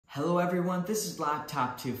Hello everyone, this is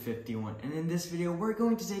Laptop 251, and in this video we're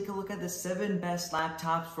going to take a look at the 7 best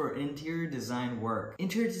laptops for interior design work.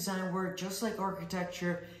 Interior design work, just like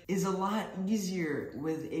architecture, is a lot easier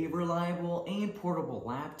with a reliable and portable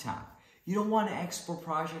laptop. You don't want to export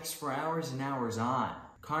projects for hours and hours on.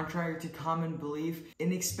 Contrary to common belief,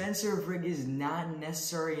 an expensive rig is not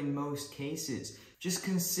necessary in most cases. Just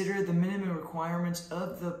consider the minimum requirements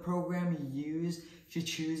of the program you use to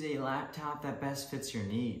choose a laptop that best fits your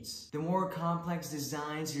needs. The more complex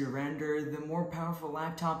designs you render, the more powerful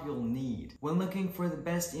laptop you'll need. When looking for the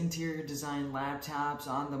best interior design laptops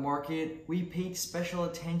on the market, we paid special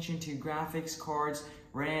attention to graphics cards,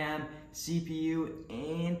 RAM, CPU,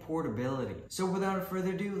 and portability. So without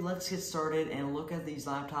further ado, let's get started and look at these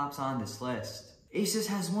laptops on this list. Asus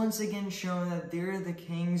has once again shown that they're the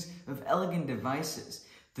kings of elegant devices.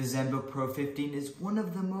 The Zenbook Pro 15 is one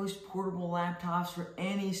of the most portable laptops for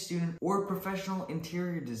any student or professional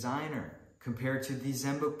interior designer. Compared to the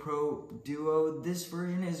Zenbook Pro Duo, this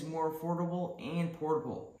version is more affordable and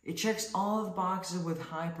portable. It checks all the boxes with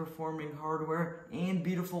high-performing hardware and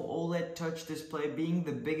beautiful OLED touch display being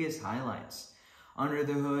the biggest highlights. Under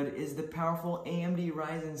the hood is the powerful AMD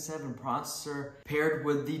Ryzen 7 processor paired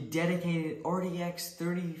with the dedicated RTX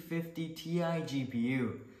 3050 Ti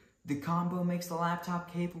GPU. The combo makes the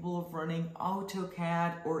laptop capable of running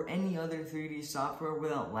AutoCAD or any other 3D software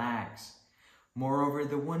without lags. Moreover,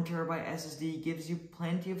 the 1TB SSD gives you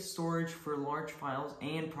plenty of storage for large files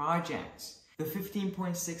and projects. The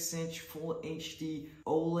 15.6-inch Full HD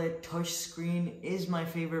OLED touchscreen is my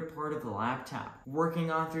favorite part of the laptop.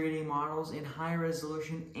 Working on 3D models in high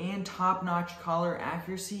resolution and top-notch color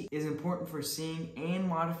accuracy is important for seeing and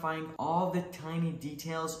modifying all the tiny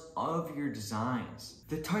details of your designs.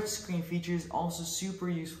 The touchscreen feature is also super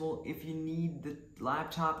useful if you need the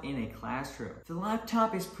laptop in a classroom. The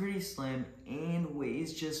laptop is pretty slim and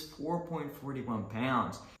weighs just 4.41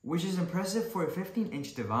 pounds, which is impressive for a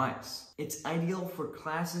 15-inch device. It's ideal for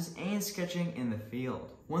classes and sketching in the field.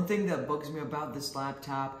 One thing that bugs me about this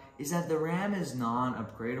laptop is that the RAM is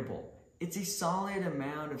non-upgradable. It's a solid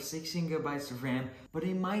amount of 16GB of RAM, but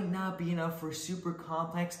it might not be enough for super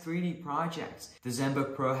complex 3D projects. The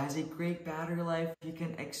Zenbook Pro has a great battery life. You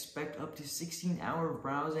can expect up to 16 hours of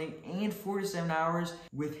browsing and 4 to 7 hours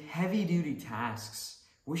with heavy-duty tasks,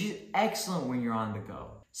 which is excellent when you're on the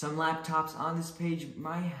go. Some laptops on this page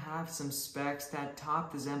might have some specs that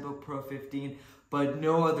top the Zenbook Pro 15, but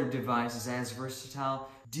no other device is as versatile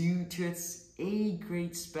due to its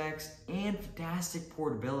great specs and fantastic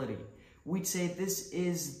portability. We'd say this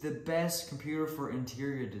is the best computer for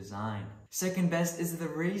interior design. Second best is the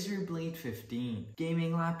Razer Blade 15.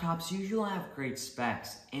 Gaming laptops usually have great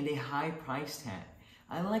specs and a high price tag.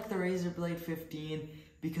 I like the Razer Blade 15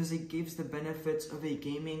 because it gives the benefits of a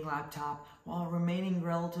gaming laptop while remaining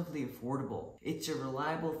relatively affordable. It's a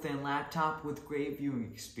reliable thin laptop with great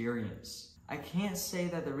viewing experience. I can't say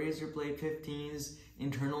that the Razer Blade 15's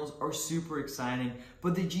internals are super exciting,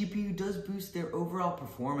 but the GPU does boost their overall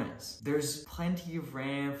performance. There's plenty of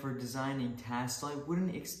RAM for designing tasks, so I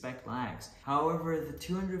wouldn't expect lags. However, the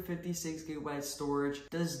 256GB storage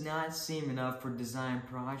does not seem enough for design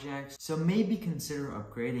projects, so maybe consider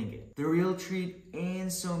upgrading it. The real treat,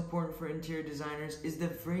 and so important for interior designers, is the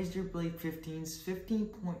Razer Blade 15's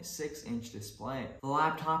 15.6-inch display. The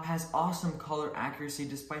laptop has awesome color accuracy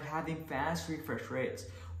despite having fast refresh rates.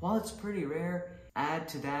 While it's pretty rare, add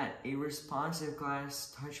to that a responsive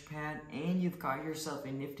glass touchpad and you've got yourself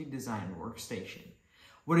a nifty design workstation.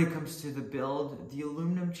 When it comes to the build, the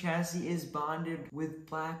aluminum chassis is bonded with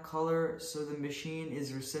black color so the machine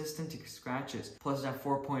is resistant to scratches. Plus at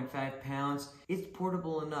 4.5 pounds, it's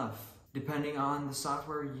portable enough. Depending on the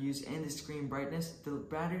software you use and the screen brightness, the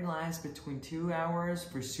battery lasts between 2 hours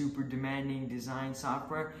for super demanding design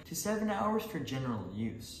software to 7 hours for general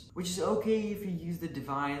use, which is okay if you use the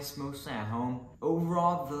device mostly at home.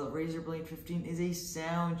 Overall, the Razer Blade 15 is a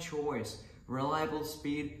sound choice. Reliable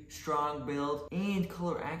speed, strong build, and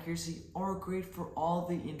color accuracy are great for all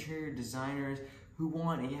the interior designers who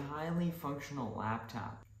want a highly functional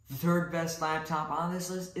laptop. The third best laptop on this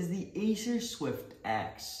list is the Acer Swift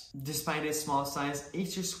X. Despite its small size,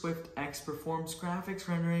 Acer Swift X performs graphics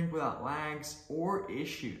rendering without lags or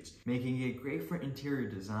issues, making it great for interior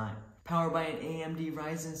design. Powered by an AMD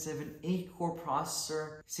Ryzen 7 8-core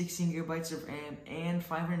processor, 16GB of RAM, and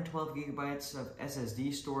 512GB of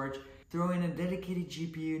SSD storage, throw in a dedicated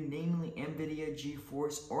GPU, namely NVIDIA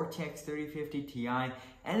GeForce RTX 3050 Ti,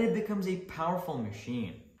 and it becomes a powerful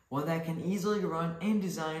machine. One that can easily run and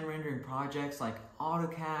design rendering projects like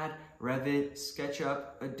AutoCAD, Revit,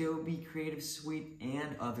 SketchUp, Adobe Creative Suite,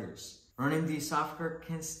 and others. Running these software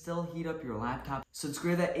can still heat up your laptop, so it's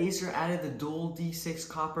great that Acer added the dual D6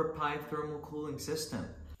 copper pipe thermal cooling system.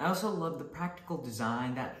 I also love the practical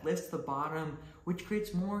design that lifts the bottom, which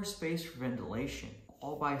creates more space for ventilation,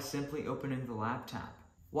 all by simply opening the laptop.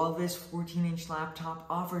 While this 14-inch laptop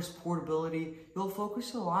offers portability, you'll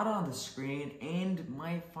focus a lot on the screen and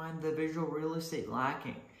might find the visual real estate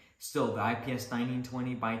lacking. Still, the IPS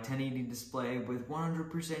 1920 by 1080 display with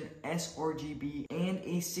 100% sRGB and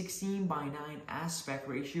a 16:9 aspect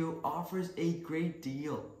ratio offers a great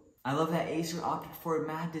deal. I love that Acer opted for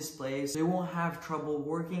matte displays so you won't have trouble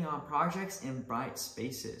working on projects in bright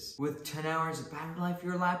spaces. With 10 hours of battery life,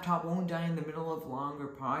 your laptop won't die in the middle of longer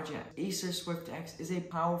projects. Acer Swift X is a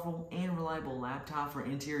powerful and reliable laptop for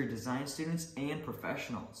interior design students and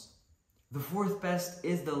professionals. The fourth best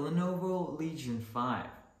is the Lenovo Legion 5.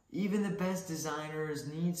 Even the best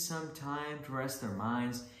designers need some time to rest their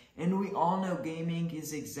minds, and we all know gaming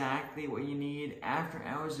is exactly what you need after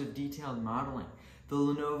hours of detailed modeling. The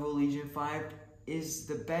Lenovo Legion 5 is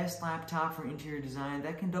the best laptop for interior design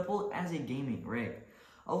that can double as a gaming rig.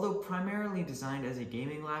 Although primarily designed as a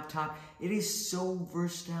gaming laptop, it is so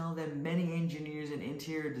versatile that many engineers and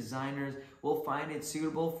interior designers will find it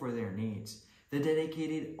suitable for their needs. The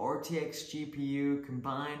dedicated RTX GPU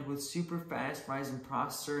combined with super fast Ryzen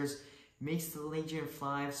processors makes the Legion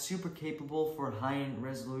 5 super capable for high-end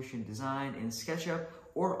resolution design in SketchUp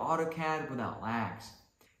or AutoCAD without lags.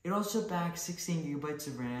 It also backs 16GB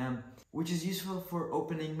of RAM, which is useful for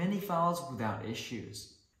opening many files without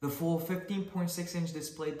issues. The full 15.6-inch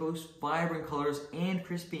display boasts vibrant colors and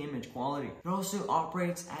crispy image quality. It also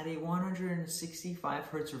operates at a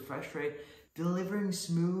 165Hz refresh rate, delivering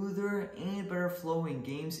smoother and better flow in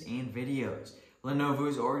games and videos.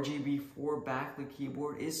 Lenovo's RGB4 backlit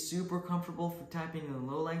keyboard is super comfortable for typing in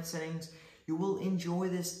low light settings. You will enjoy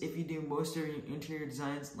this if you do most of your interior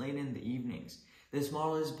designs late in the evenings. This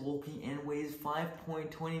model is bulky and weighs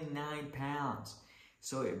 5.29 pounds,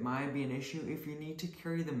 so it might be an issue if you need to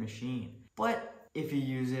carry the machine. But if you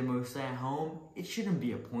use it mostly at home, it shouldn't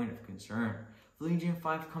be a point of concern. The Legion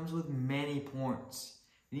 5 comes with many ports,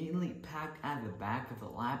 neatly packed at the back of the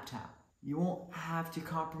laptop. You won't have to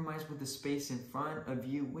compromise with the space in front of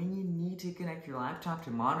you when you need to connect your laptop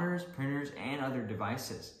to monitors, printers, and other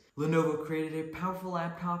devices. Lenovo created a powerful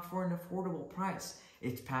laptop for an affordable price.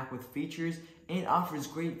 It's packed with features and offers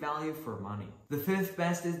great value for money. The fifth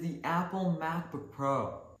best is the Apple MacBook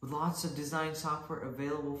Pro. With lots of design software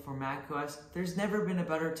available for macOS, there's never been a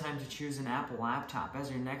better time to choose an Apple laptop as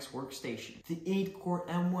your next workstation. The 8-core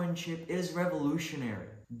M1 chip is revolutionary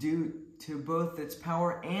due to both its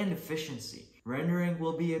power and efficiency. Rendering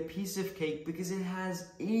will be a piece of cake because it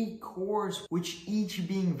has 8 cores, which each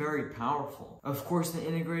being very powerful. Of course, the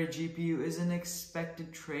integrated GPU is an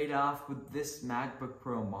expected trade-off with this MacBook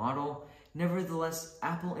Pro model. Nevertheless,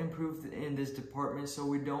 Apple improved in this department, so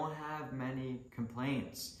we don't have many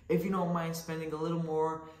complaints. If you don't mind spending a little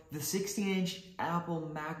more, the 16-inch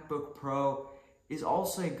Apple MacBook Pro is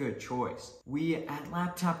also a good choice. We at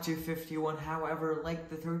Laptop 251, however, like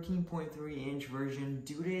the 13.3-inch version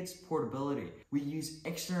due to its portability. We use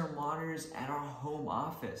external monitors at our home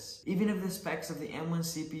office. Even if the specs of the M1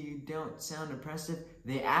 CPU don't sound impressive,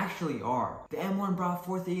 they actually are. The M1 brought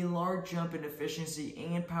forth a large jump in efficiency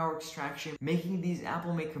and power extraction, making these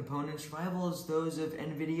Apple-made components rivals those of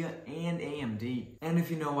NVIDIA and AMD. And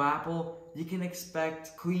if you know Apple, you can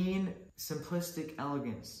expect clean, simplistic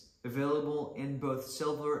elegance. Available in both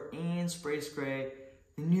silver and space gray,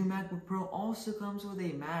 the new MacBook Pro also comes with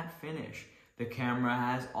a matte finish. The camera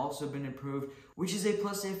has also been improved, which is a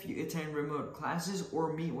plus if you attend remote classes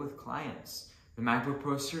or meet with clients. The MacBook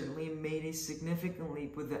Pro certainly made a significant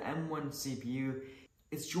leap with the M1 CPU.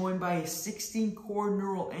 It's joined by a 16-core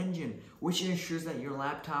neural engine, which ensures that your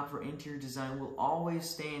laptop for interior design will always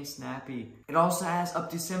stay in snappy. It also has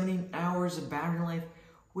up to 17 hours of battery life,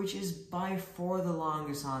 which is by far the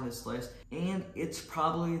longest on this list, and it's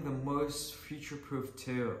probably the most future-proof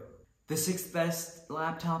too. The sixth best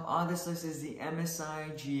laptop on this list is the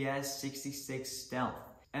MSI GS66 Stealth.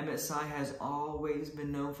 MSI has always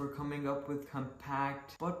been known for coming up with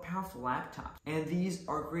compact but powerful laptops, and these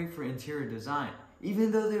are great for interior design.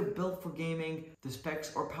 Even though they're built for gaming, the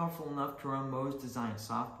specs are powerful enough to run most design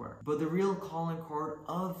software. But the real calling card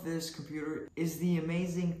of this computer is the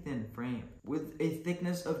amazing thin frame. With a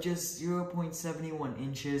thickness of just 0.71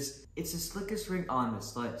 inches, it's the slickest rig on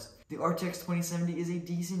this list. The RTX 2070 is a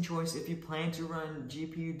decent choice if you plan to run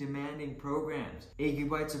GPU-demanding programs.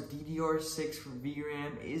 8GB of DDR6 for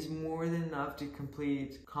VRAM is more than enough to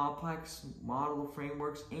complete complex model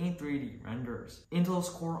frameworks and 3D renders. Intel's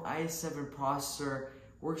Core i7 processor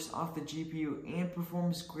works off the GPU and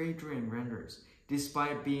performs great during renders.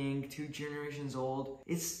 Despite being 2 generations old,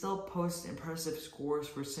 it still posts impressive scores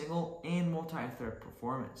for single and multi-thread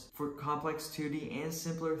performance. For complex 2D and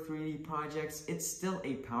simpler 3D projects, it's still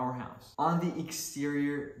a powerhouse. On the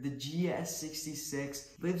exterior, the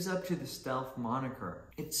GS66 lives up to the Stealth moniker.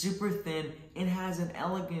 It's super thin and has an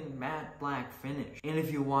elegant matte black finish. And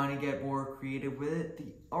if you want to get more creative with it,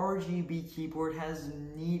 the RGB keyboard has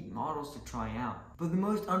neat models to try out. But the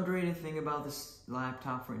most underrated thing about this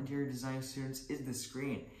laptop for interior design students is the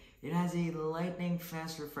screen. It has a lightning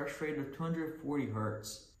fast refresh rate of 240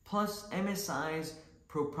 Hz, plus MSI's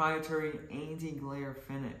proprietary anti-glare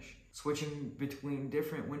finish. Switching between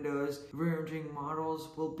different windows, rearranging models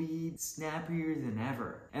will be snappier than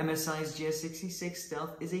ever. MSI's GS66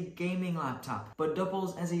 Stealth is a gaming laptop, but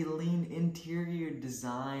doubles as a lean interior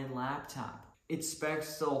design laptop. Its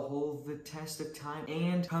specs still hold the test of time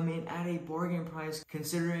and come in at a bargain price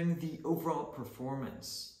considering the overall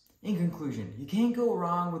performance. In conclusion, you can't go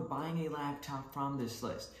wrong with buying a laptop from this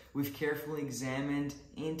list. We've carefully examined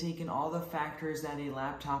and taken all the factors that a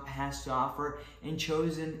laptop has to offer and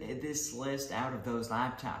chosen this list out of those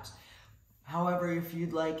laptops. However, if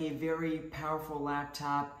you'd like a very powerful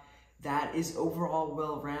laptop that is overall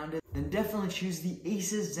well-rounded, then definitely choose the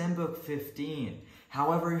Asus Zenbook 15.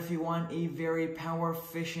 However, if you want a very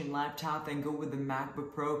power-efficient laptop, then go with the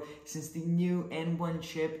MacBook Pro, since the new N1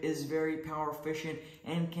 chip is very power-efficient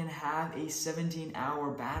and can have a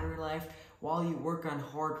 17-hour battery life while you work on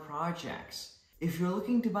hard projects. If you're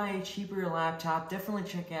looking to buy a cheaper laptop, definitely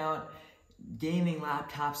check out gaming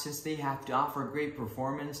laptops, since they have to offer great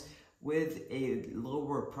performance with a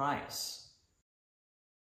lower price.